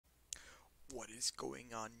What is going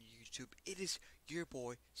on YouTube? It is your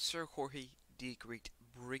boy Sir Jorge D. Great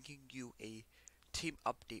bringing you a team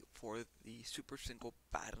update for the Super Single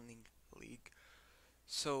Battling League.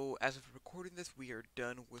 So as of recording this, we are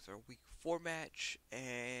done with our week 4 match,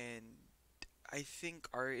 and I think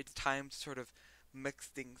it's time to sort of mix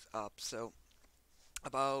things up. So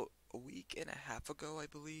about a week and a half ago, I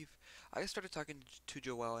believe, I started talking to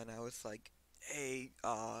Joel, and I was like, "Hey,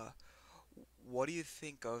 what do you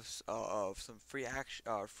think of some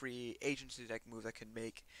free agency like moves I can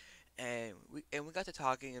make?" And we got to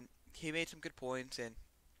talking, and he made some good points. And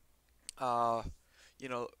uh,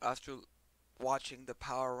 after watching the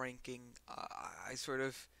power ranking, I sort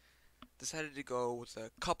of decided to go with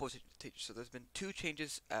a couple of changes. So there's been two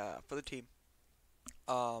changes for the team.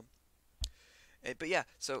 Um, but yeah,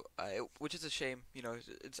 so which is a shame.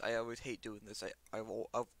 I always hate doing this.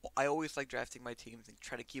 I always like drafting my teams and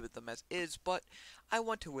try to keep it them as is, but I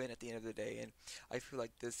want to win at the end of the day, and I feel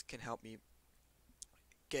like this can help me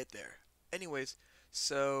get there. Anyways,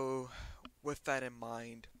 so with that in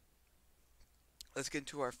mind, let's get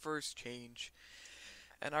into our first change,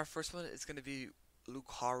 and our first one is going to be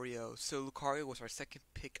Lucario. So Lucario was our second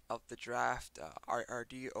pick of the draft. Our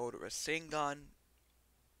D owed Rasengan,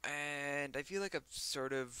 and I feel like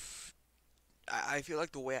I feel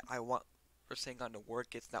like the way I want Rasengan to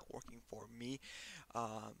work, it's not working for me.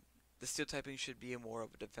 Um, the steel typing should be more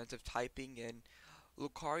of a defensive typing, and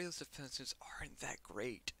Lucario's defenses aren't that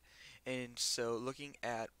great. And so looking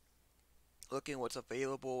what's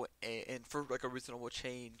available, and for like a reasonable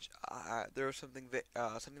change, there was something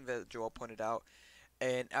that Joel pointed out,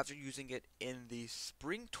 and after using it in the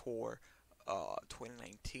spring tour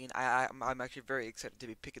 2019, I'm actually very excited to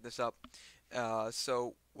be picking this up.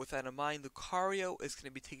 So with that in mind, Lucario is going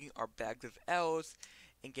to be taking our bags of L's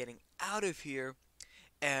and getting out of here,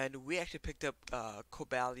 and we actually picked up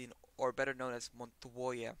Cobalion, or better known as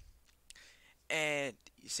Montoya. And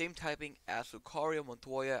same typing as Lucario.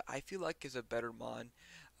 Montoya, I feel like is a better mon.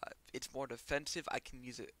 It's more defensive. I can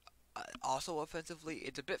use it also offensively.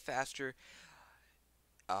 It's a bit faster,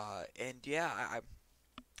 and yeah,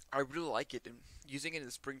 I really like it. And using it in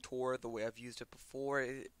the spring tour the way I've used it before,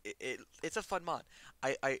 it's a fun mon.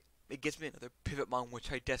 I it gives me another pivot mon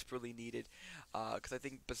which I desperately needed, because I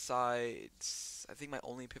think besides, I think my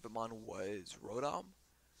only pivot mon was Rodom.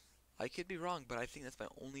 I could be wrong, but I think that's my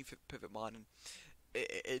only pivot mon, and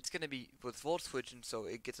it's gonna be with Volt Switch, and so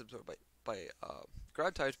it gets absorbed by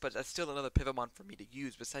ground types. But that's still another Pivotmon for me to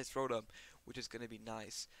use besides Rotom, which is gonna be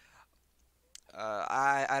nice.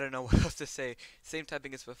 I don't know what else to say. Same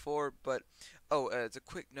typing as before, but as a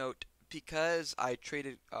quick note, because I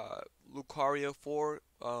traded Lucario for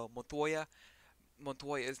Montoya.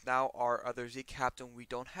 Montoya is now our other Z captain. We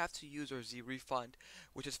don't have to use our Z refund,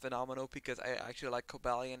 which is phenomenal because I actually like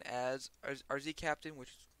Cobalion as our Z captain,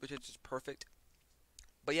 which is just perfect.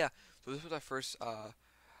 But yeah, so this was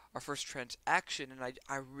our first transaction, and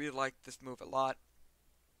I really like this move a lot.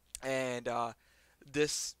 And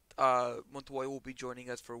this Montoya will be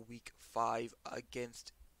joining us for week 5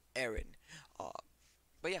 against Aaron. Uh,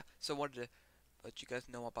 but yeah, so I wanted to let you guys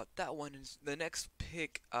know about that one. And the next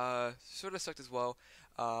pick sort of sucked as well.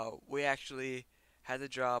 We actually had to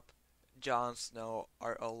drop Jon Snow,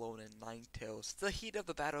 our alone in Ninetales. The heat of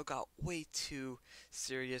the battle got way too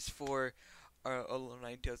serious for our alone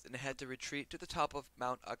Ninetales, and had to retreat to the top of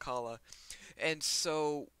Mount Akala. And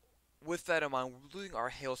so, with that in mind, we're losing our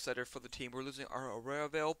Hail Setter for the team. We're losing our Aurora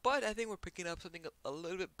Veil, but I think we're picking up something a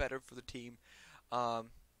little bit better for the team. Um,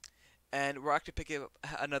 and we're actually picking up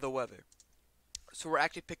another weather. So we're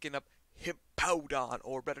actually picking up Hippowdon,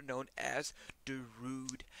 or better known as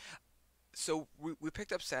Darude. So we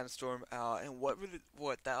picked up Sandstorm, and what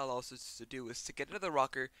that allows us to do is to get another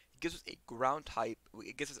rocker. It gives us a ground type.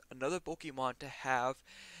 It gives us another Pokemon to have,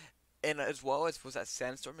 and as well as was that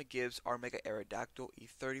Sandstorm, it gives our Mega Aerodactyl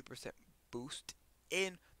a 30% boost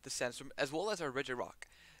in the Sandstorm, as well as our Regirock.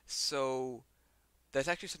 So that's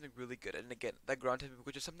actually something really good. And again, that ground type,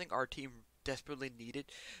 which is something our team desperately needed,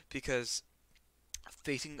 because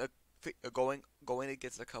facing going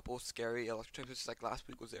against a couple scary electric types, like last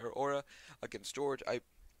week was Aurora against George. I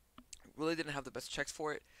really didn't have the best checks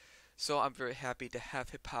for it, so I'm very happy to have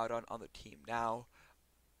Hippowdon on the team now.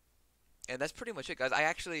 And that's pretty much it, guys.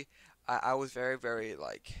 I was very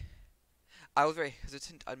I was very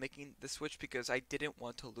hesitant on making the switch because I didn't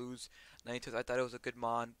want to lose Ninetales. I thought it was a good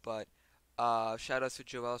mon, but shout out to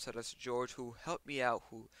Joel, shout out to George, who helped me out,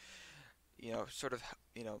 who sort of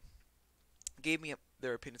gave me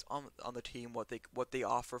their opinions on the team, what they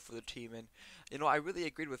offer for the team, and I really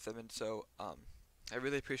agreed with them, and so I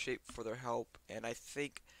really appreciate for their help, and I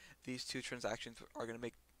think these two transactions are gonna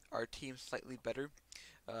make our team slightly better.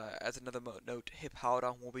 As another note, Hip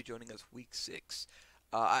Howdon will be joining us week 6.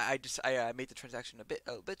 I made the transaction a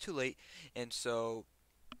bit too late, and so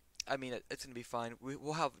I mean it's gonna be fine.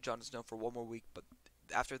 We'll have Jon Snow for one more week, but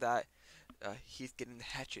after that, he's getting the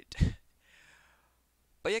hatchet.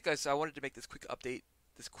 But yeah, guys, so I wanted to make this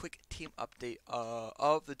quick team update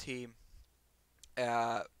of the team.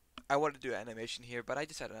 Uh, I wanted to do an animation here, but I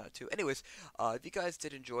decided not to. Anyways, if you guys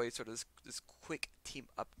did enjoy sort of this quick team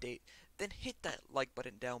update, then hit that like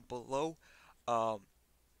button down below. Um,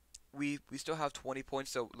 we still have 20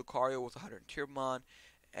 points, so Lucario with 100 Tiermon,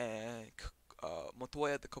 and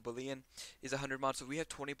Montoya, the Cobalion, is 100 mon, so we have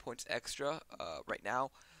 20 points extra right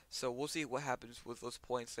now. So we'll see what happens with those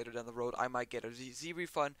points later down the road. I might get a Z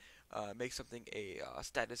refund, make something a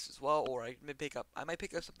status as well, or I might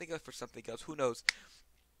pick up something else for something else. Who knows?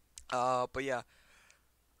 But yeah,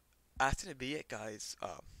 that's gonna be it, guys.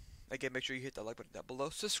 Again, make sure you hit that like button down below.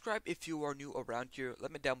 Subscribe if you are new around here.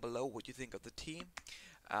 Let me down below what you think of the team.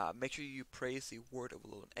 Make sure you praise the word of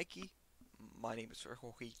San Ant Eggy. My name is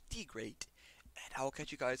Jorge the Great, and I will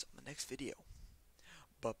catch you guys on the next video.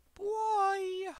 Bye bye.